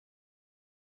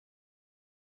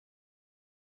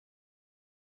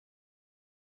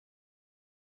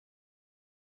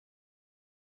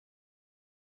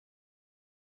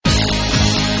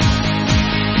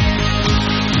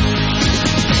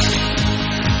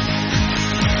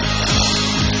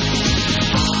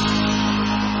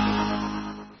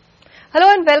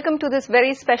and welcome to this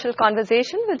very special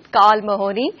conversation with Carl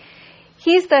Mahoney.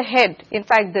 He's the head, in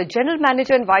fact, the General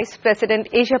Manager and Vice President,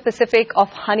 Asia Pacific of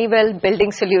Honeywell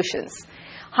Building Solutions.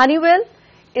 Honeywell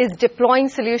is deploying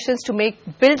solutions to make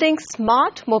buildings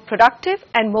smart, more productive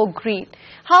and more green.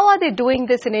 How are they doing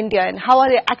this in India and how are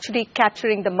they actually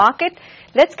capturing the market?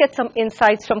 Let's get some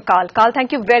insights from Carl. Carl,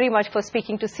 thank you very much for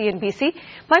speaking to CNBC.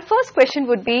 My first question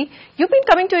would be, you've been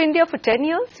coming to India for 10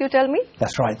 years, you tell me?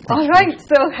 That's right. All right.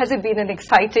 So has it been an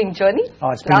exciting journey?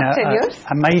 Oh, it's been an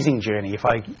amazing journey. If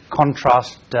I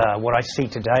contrast what I see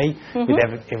today with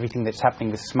everything that's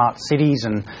happening with smart cities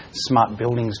and smart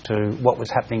buildings to what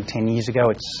was happening 10 years ago,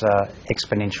 it's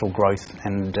exponential growth.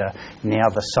 And now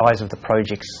the size of the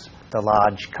projects, the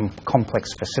large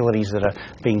complex facilities that are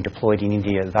being deployed in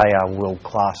India, they are world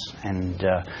class, and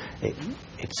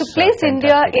it's so place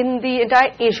India in the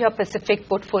entire Asia Pacific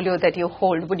portfolio that you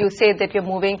hold. Would you say that you're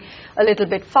moving a little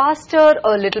bit faster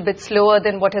or a little bit slower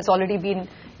than what has already been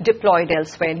deployed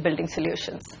elsewhere in building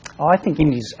solutions? I think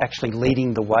India's actually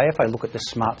leading the way. If I look at the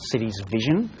smart cities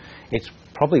vision, it's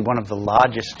probably one of the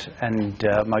largest and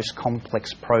most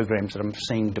complex programs that I'm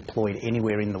seeing deployed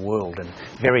anywhere in the world, and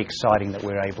very exciting that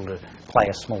we're able to play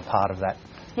a small part of that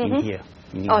in here.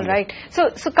 All right.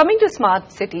 So coming to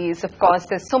smart cities, of course,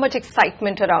 there's so much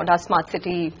excitement around our smart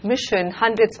city mission,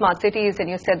 100 smart cities, and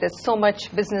you said there's so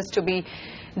much business to be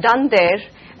done there.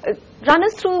 Run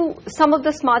us through some of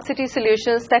the smart city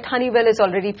solutions that Honeywell has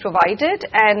already provided,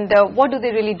 and what do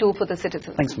they really do for the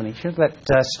citizens? Thanks, Manisha.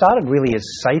 That started really as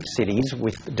safe cities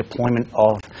with the deployment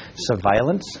of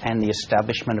surveillance and the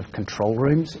establishment of control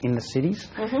rooms in the cities.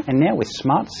 And now with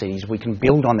smart cities, we can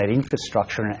build on that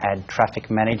infrastructure and add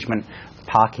traffic management,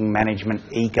 parking management,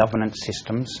 e-governance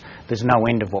systems. There's no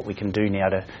end of what we can do now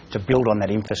to build on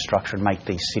that infrastructure and make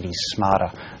these cities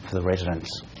smarter for the residents.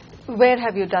 Where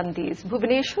have you done these?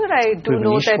 Bhubaneswar, I do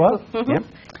know that.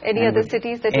 Any other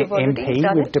cities that you've already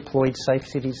done? We've deployed safe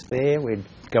cities there. We're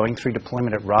going through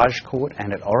deployment at Rajkot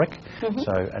and at Auric.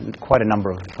 So quite a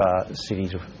number of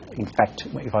cities. In fact,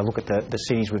 if I look at the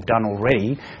cities we've done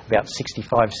already, about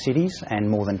 65 cities and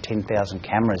more than 10,000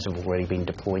 cameras have already been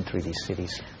deployed through these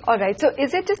cities. All right. So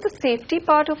is it just the safety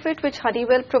part of it which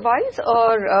Honeywell provides,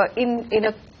 or in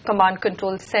a command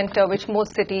control center which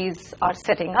most cities are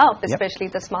setting up, especially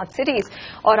the smart cities,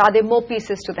 or are there more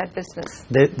pieces to that business?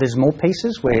 There's more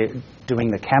pieces. We're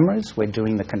doing the cameras, we're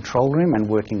doing the control room, and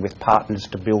working with partners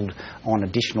to build on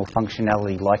additional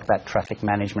functionality like that traffic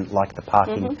management, like the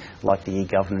parking, like the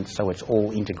e-governance, so it's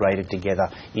all integrated together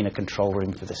in a control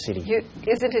room for the city.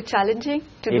 Isn't it challenging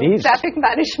to do traffic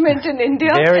management in India?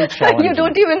 Very challenging. You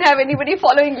don't even have anybody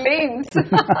following lanes.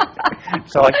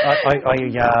 So I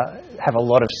have a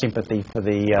lot of sympathy for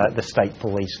the state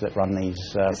police that run these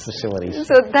facilities.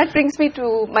 So that brings me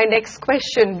to my next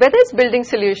question. Whether it's building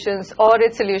solutions or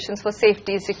it's solutions for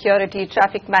safety, security,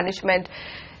 traffic management,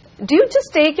 do you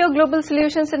just take your global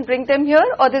solutions and bring them here,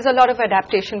 or there's a lot of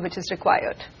adaptation which is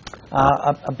required?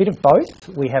 A bit of both.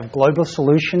 We have global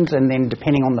solutions, and then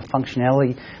depending on the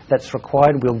functionality that's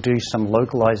required, we'll do some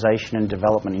localization and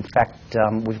development. In fact,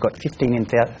 we've got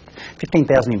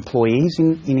 15,000 employees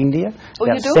in India,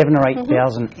 about 7,000 or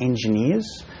 8,000 engineers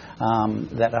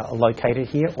that are located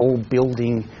here, all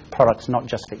building products not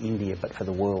just for India but for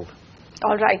the world.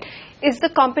 All right. Is the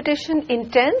competition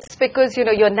intense? Because,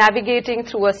 you're navigating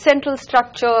through a central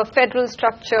structure, a federal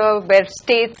structure where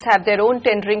states have their own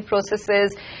tendering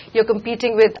processes. You're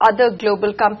competing with other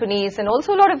global companies and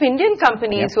also a lot of Indian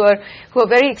companies who are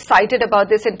very excited about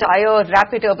this entire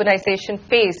rapid urbanization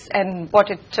pace and what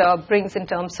it brings in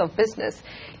terms of business.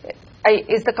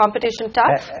 Is the competition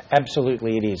tough?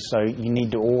 Absolutely it is. So you need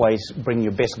to always bring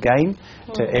your best game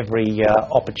to every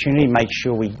opportunity, make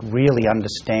sure we really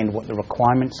understand what the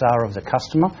requirements are of the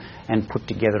customer and put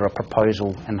together a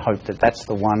proposal and hope that that's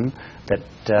the one that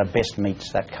best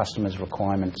meets that customer's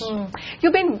requirements.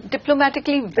 You've been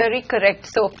diplomatically very correct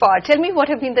so far. Tell me what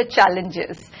have been the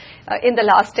challenges in the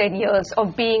last 10 years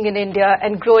of being in India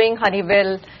and growing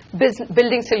Honeywell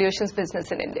building solutions business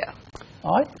in India?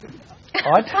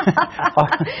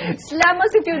 Slam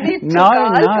us if you need to. No.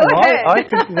 I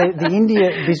think the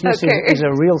India business is a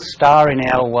real star in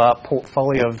our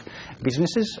portfolio of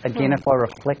businesses. Again, if I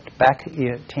reflect back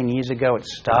 10 years ago, it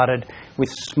started with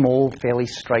small, fairly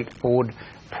straightforward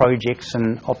projects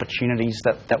and opportunities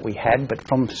that we had, but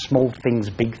from small things,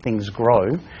 big things grow,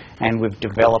 and we've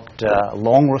developed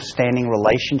long-standing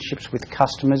relationships with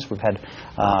customers. We've had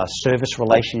service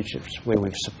relationships where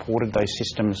we've supported those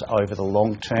systems over the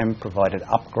long term, provided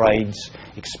upgrades,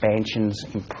 expansions,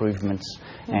 improvements,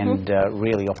 and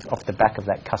really off the back of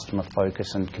that customer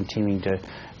focus and continuing to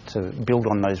build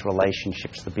on those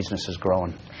relationships, the business has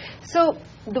grown. So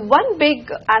the one big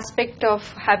aspect of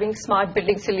having smart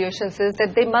building solutions is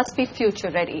that they must be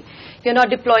future ready. You're not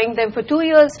deploying them for 2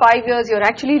 years, 5 years, you're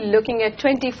actually looking at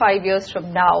 25 years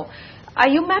from now. Are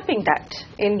you mapping that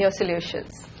in your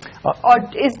solutions? Or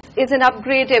is an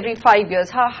upgrade every 5 years?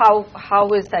 How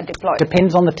is that deployed?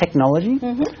 Depends on the technology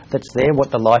that's there, what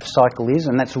the life cycle is,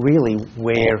 and that's really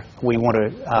where we want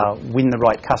to win the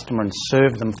right customer and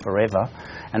serve them forever,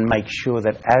 and make sure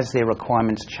that as their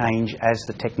requirements change, as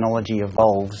the technology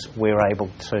evolves, we're able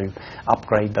to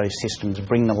upgrade those systems,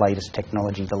 bring the latest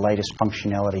technology, the latest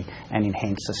functionality, and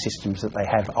enhance the systems that they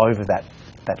have over that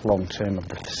long term of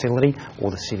the facility or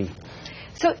the city.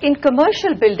 So in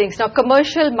commercial buildings, now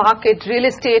commercial market, real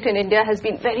estate in India has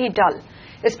been very dull,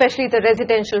 especially the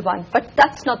residential one. But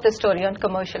that's not the story on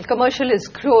commercial. Commercial is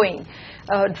growing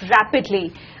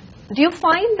rapidly. Do you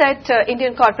find that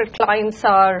Indian corporate clients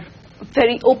are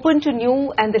very open to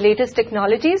new and the latest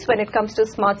technologies when it comes to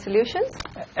smart solutions?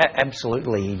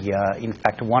 Absolutely. In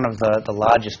fact, one of the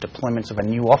largest deployments of a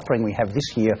new offering we have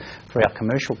this year for our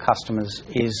commercial customers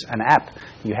is an app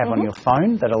you have on your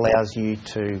phone that allows you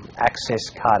to access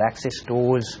card access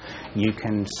doors. You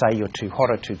can say you're too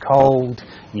hot or too cold.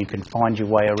 You can find your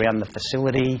way around the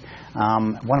facility.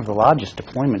 One of the largest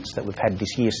deployments that we've had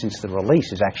this year since the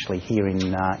release is actually here in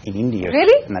India.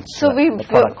 Really? And that's so a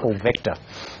product called Vector.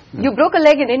 You broke a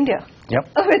leg in India?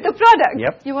 Yep. With the product?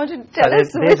 Yep. You want to tell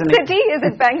us which city? Is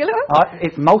it Bangalore?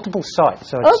 It's multiple sites.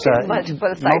 So it's,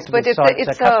 multiple sites. But it's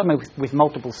a customer with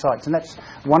multiple sites. And that's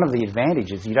one of the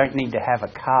advantages. You don't need to have a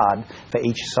card for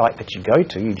each site that you go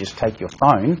to. You just take your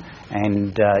phone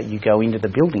and you go into the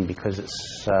building because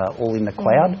it's all in the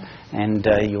cloud and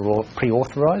you're all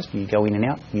pre-authorized. You go in and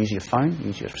out, use your phone,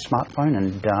 use your smartphone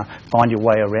and find your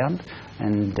way around.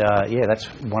 And yeah, that's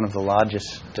one of the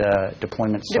largest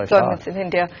deployments so far. Deployments in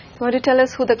India. You want to tell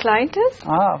us who the client is? No,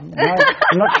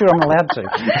 I'm not sure I'm allowed to.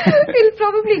 We'll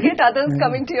probably get others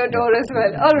coming to your door as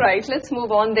well. All right, let's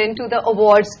move on then to the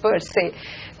awards per se.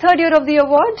 Third year of the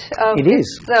award. It is.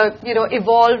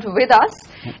 Evolved with us.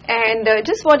 And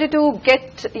just wanted to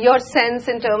get your sense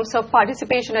in terms of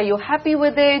participation. Are you happy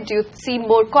with it? Do you see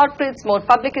more corporates, more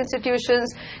public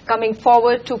institutions coming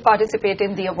forward to participate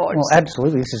in the awards? Well,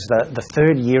 absolutely. This is the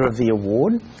third year of the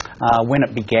award. When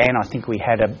it began, I think we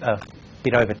had a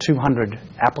bit over 200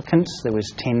 applicants. There was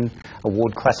 10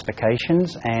 award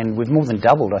classifications, and we've more than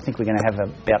doubled. I think we're going to have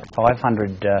about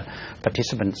 500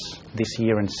 participants this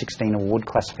year and 16 award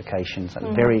classifications.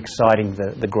 Very exciting,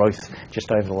 the growth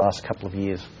just over the last couple of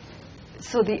years.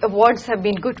 So the awards have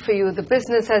been good for you. The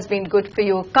business has been good for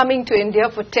you. Coming to India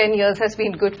for 10 years has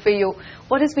been good for you.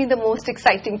 What has been the most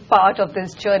exciting part of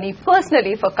this journey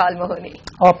personally for Carl Mahoney?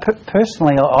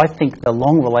 Personally, I think the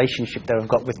long relationship that I've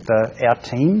got with our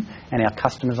team and our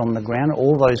customers on the ground,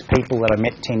 all those people that I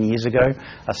met 10 years ago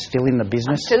are still in the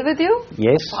business. Still with you?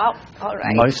 Yes. Wow. All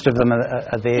right. Most of them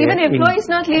are there. Even employees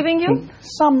not leaving you?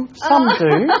 Some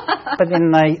do, but then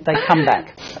they come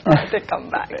back. They come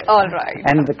back. All right.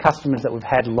 And the customers that we've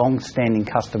had, long-standing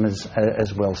customers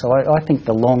as well. So I think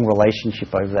the long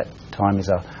relationship over that time is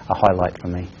a highlight for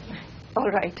me.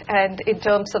 All right. And in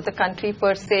terms of the country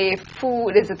per se,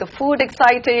 food, is it the food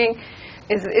exciting?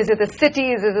 Is it the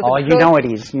city? Is it the you know it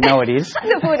is. You know it is.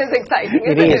 The food is exciting,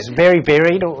 isn't it? It is. Very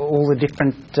varied, all the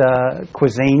different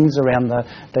cuisines around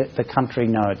the country.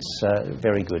 No, it's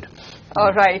very good.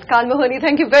 All right. Carl Mahoney,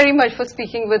 thank you very much for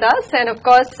speaking with us. And of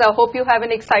course, I hope you have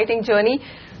an exciting journey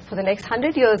for the next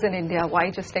 100 years in India.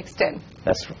 Why just next 10?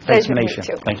 That's right. Thanks,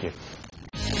 Manisha. Thank you.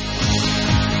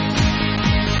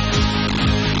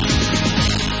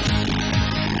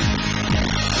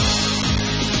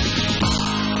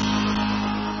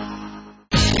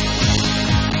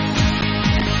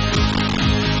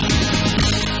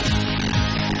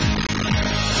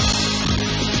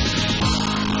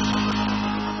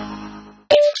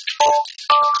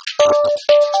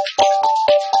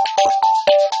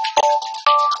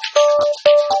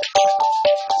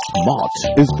 Smart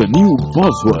is the new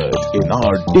buzzword in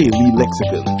our daily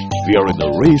lexicon. We are in a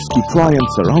race to try and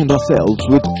surround ourselves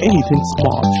with anything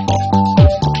smart.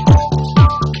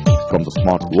 From the the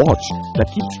smart watch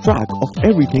that keeps track of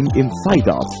everything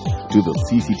inside us to the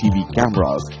CCTV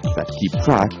cameras that keep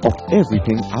track of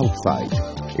everything outside.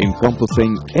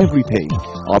 Encompassing everything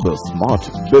are the smart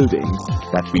buildings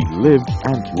that we live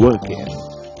and work in.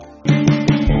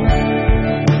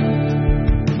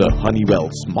 The Honeywell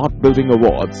Smart Building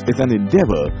Awards is an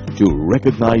endeavor to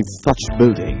recognize such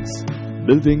buildings.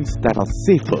 Buildings that are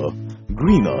safer,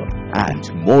 greener and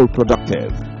more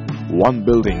productive. One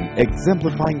building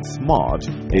exemplifying smart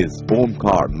is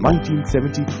Omkar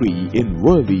 1973 in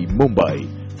Worli, Mumbai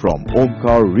from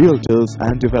Omkar Realtors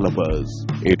and Developers.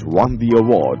 It won the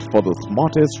award for the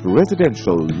smartest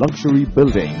residential luxury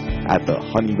building at the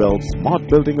Honeywell Smart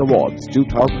Building Awards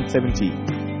 2017.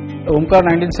 Omkar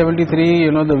 1973,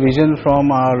 the vision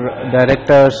from our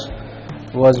directors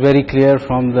was very clear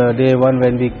from the day one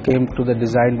when we came to the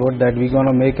design board that we're going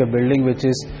to make a building which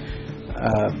is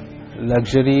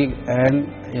luxury and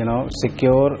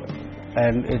secure,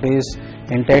 and it is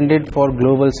intended for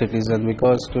global citizen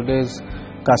because today's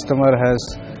customer has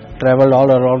traveled all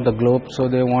around the globe, so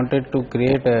they wanted to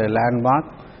create a landmark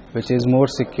which is more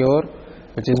secure,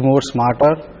 which is more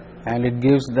smarter, and it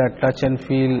gives that touch and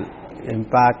feel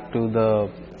impact to the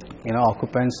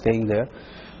occupants staying there.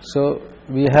 So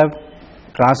we have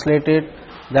translated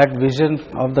that vision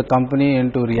of the company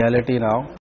into reality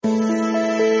now.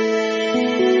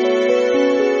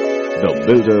 The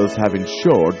builders have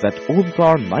ensured that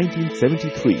Omkar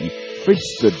 1973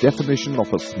 fits the definition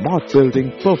of a smart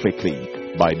building perfectly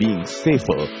by being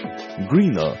safer,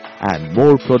 greener and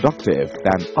more productive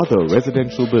than other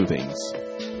residential buildings.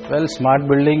 Well, smart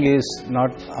building is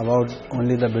not about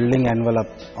only the building envelope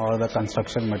or the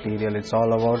construction material. It's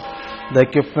all about the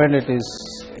equipment it is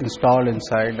installed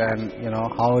inside and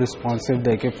how responsive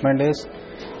the equipment is.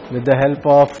 With the help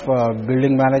of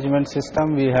building management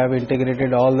system, we have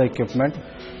integrated all the equipment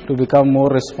to become more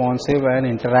responsive and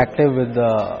interactive with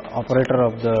the operator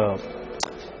of the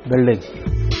building.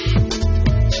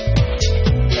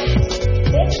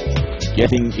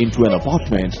 Getting into an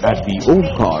apartment at the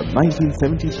Omkar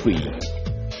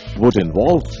 1973 would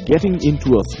involve getting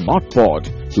into a smart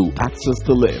pod to access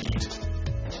the lift.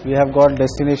 We have got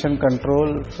destination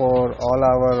control for all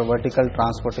our vertical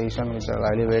transportation, which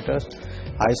are elevators,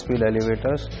 high-speed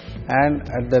elevators, and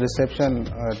at the reception,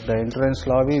 at the entrance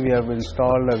lobby, we have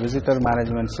installed a visitor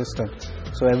management system.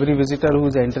 So every visitor who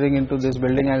is entering into this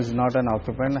building and is not an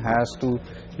occupant has to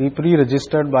be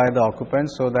pre-registered by the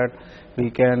occupant so that we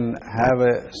can have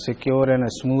a secure and a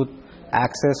smooth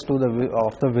access to the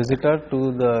visitor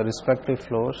to the respective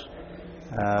floors.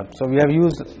 So we have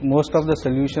used most of the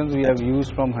solutions we have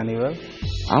used from Honeywell.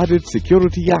 Added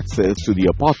security access to the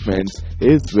apartments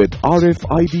is with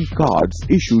RFID cards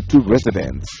issued to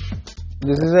residents.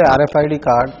 This is a RFID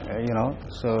card,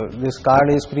 so this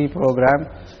card is pre-programmed,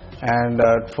 and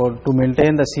to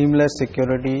maintain the seamless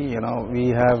security,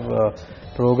 we have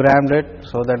programmed it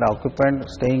so that occupant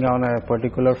staying on a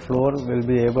particular floor will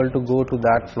be able to go to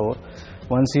that floor.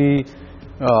 Once he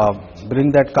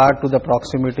bring that card to the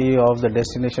proximity of the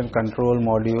destination control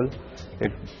module,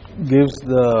 it gives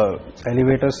the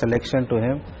elevator selection to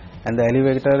him, and the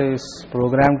elevator is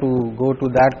programmed to go to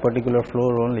that particular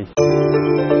floor only.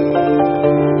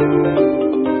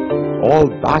 All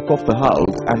back of the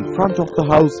house and front of the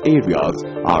house areas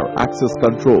are access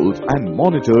controlled and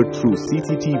monitored through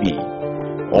CCTV.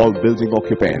 All building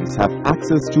occupants have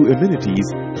access to amenities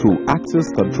through access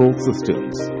control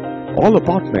systems. All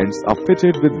apartments are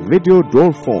fitted with video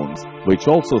door phones which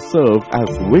also serve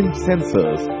as wind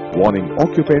sensors, warning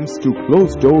occupants to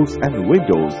close doors and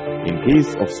windows in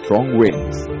case of strong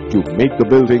winds. To make the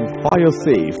building fire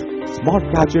safe, smart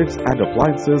gadgets and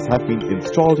appliances have been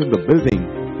installed in the building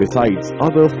besides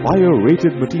other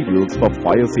fire-rated materials for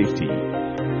fire safety.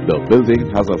 The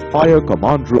building has a fire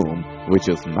command room which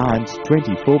is manned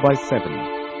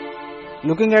 24/7.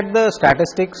 Looking at the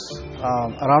statistics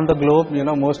around the globe,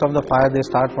 most of the fire they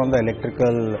start from the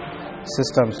electrical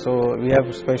system. So we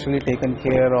have specially taken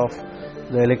care of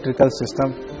the electrical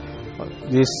system.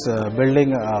 This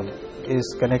building is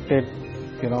connected,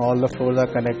 all the floors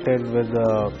are connected with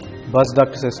the bus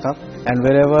duct system, and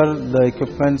wherever the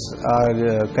equipments are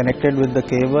connected with the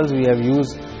cables, we have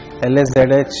used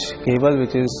LSZH cable,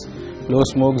 which is low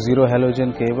smoke zero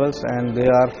halogen cables, and they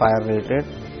are fire rated.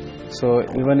 So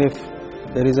even if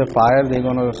there is a fire, they are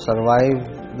going to survive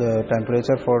the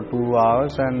temperature for 2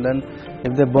 hours, and then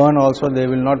if they burn also, they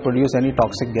will not produce any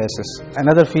toxic gases.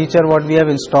 Another feature what we have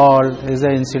installed is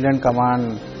the incident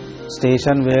command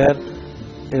station, where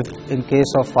if in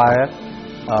case of fire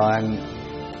and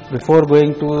before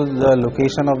going to the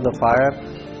location of the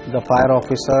fire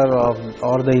officer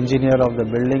or the engineer of the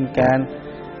building can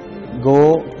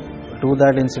go to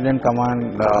that incident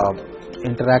command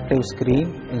interactive screen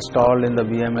installed in the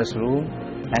BMS room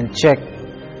and check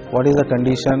what is the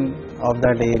condition of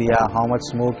that area, how much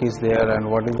smoke is there, and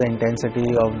what is the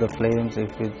intensity of the flames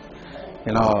if it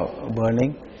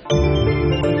burning.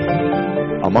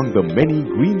 Among the many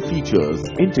green features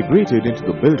integrated into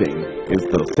the building is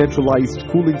the centralized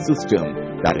cooling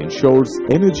system that ensures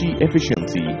energy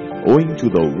efficiency owing to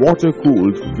the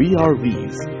water-cooled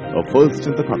VRVs, a first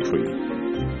in the country.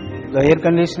 The air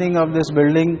conditioning of this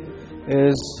building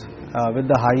is with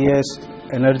the highest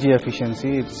energy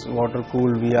efficiency. It's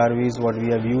water-cooled VRVs, what we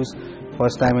have used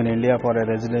first time in India for a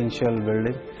residential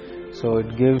building. So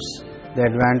it gives the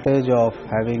advantage of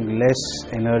having less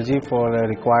energy for a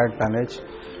required tonnage,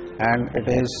 and it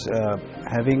is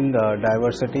having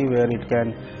diversity where it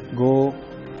can go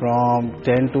from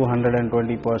 10 to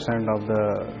 120% of the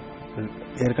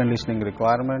air conditioning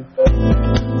requirement.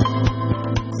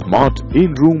 Smart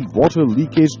in-room water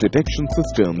leakage detection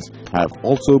systems have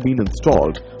also been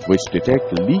installed, which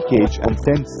detect leakage and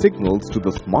send signals to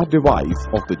the smart device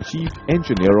of the chief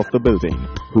engineer of the building,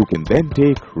 who can then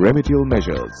take remedial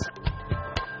measures.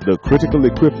 The critical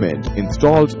equipment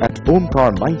installed at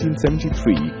Omkar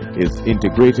 1973 is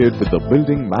integrated with the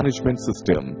building management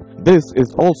system. This is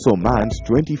also manned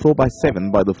 24/7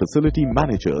 by the facility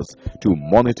managers to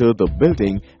monitor the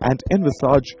building and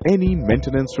envisage any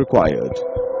maintenance required.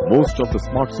 Most of the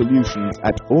smart solutions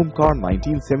at Omkar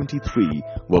 1973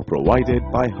 were provided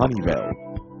by Honeywell.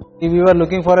 If we were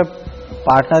looking for a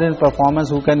partner in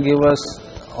performance who can give us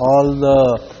all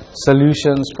the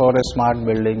solutions for a smart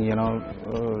building,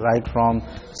 right from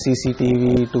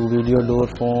CCTV to video door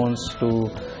phones to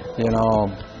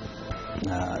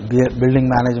building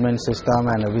management system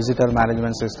and a visitor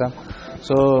management system.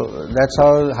 So that's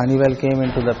how Honeywell came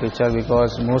into the picture,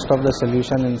 because most of the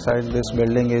solution inside this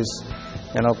building is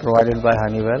provided by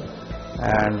Honeywell,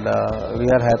 and we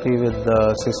are happy with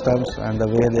the systems and the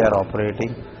way they are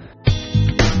operating.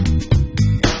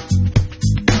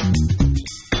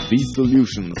 These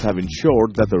solutions have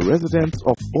ensured that the residents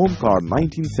of Omkar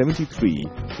 1973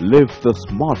 live the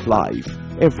smart life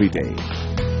every day.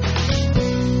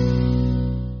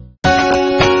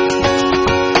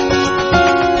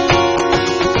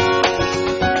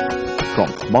 From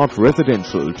smart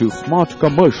residential to smart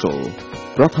commercial,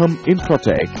 Pratham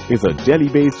Infratech is a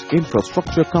Delhi-based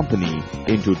infrastructure company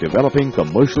into developing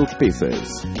commercial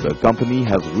spaces. The company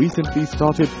has recently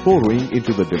started foraying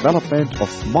into the development of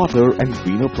smarter and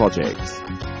greener projects.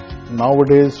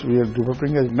 Nowadays, we are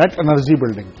developing a net energy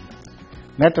building.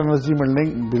 Net energy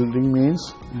building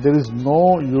means there is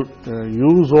no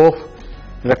use of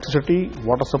electricity,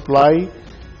 water supply,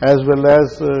 as well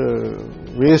as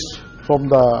waste from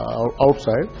the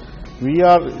outside. We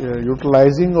are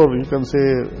utilizing, or you can say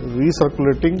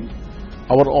recirculating,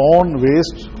 our own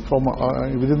waste from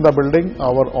within the building,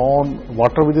 our own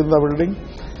water within the building,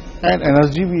 and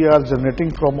energy we are generating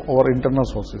from our internal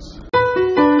sources.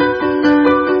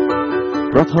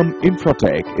 Pratham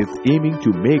Infratech is aiming to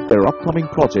make their upcoming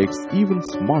projects even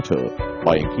smarter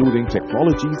by including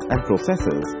technologies and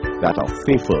processes that are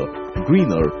safer,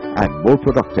 greener, and more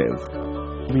productive.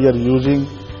 We are using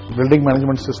building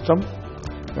management system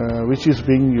which is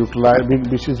being utilized,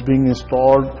 which is being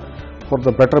installed for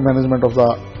the better management of the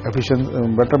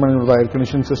better management of the air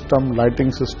conditioning system,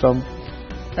 lighting system,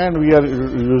 and we are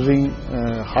using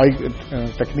high,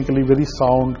 technically very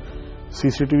sound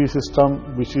CCTV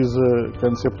system, which is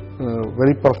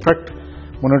very perfect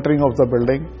monitoring of the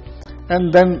building,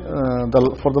 and then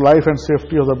for the life and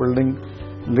safety of the building,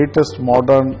 latest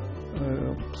modern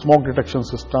smoke detection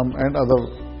system and other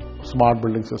smart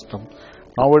building system.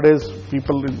 Nowadays,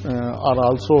 people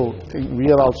we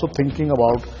are also thinking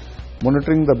about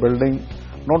monitoring the building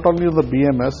not only on the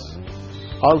BMS,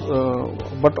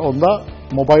 but on the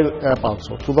mobile app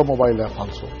also, through the mobile app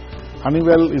also.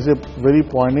 Honeywell is a very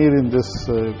pioneer in this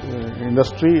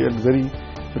industry, and very,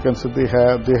 you can say, they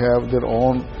have their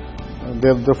own.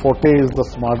 Their forte is the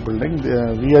smart building.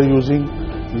 We are using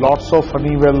lots of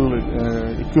Honeywell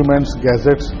equipments,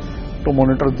 gadgets to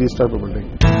monitor these type of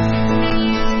building.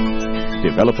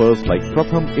 Developers like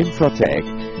Pratham Infratech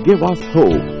give us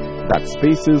hope that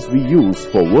spaces we use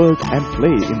for work and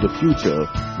play in the future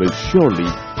will surely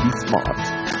be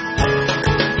smart.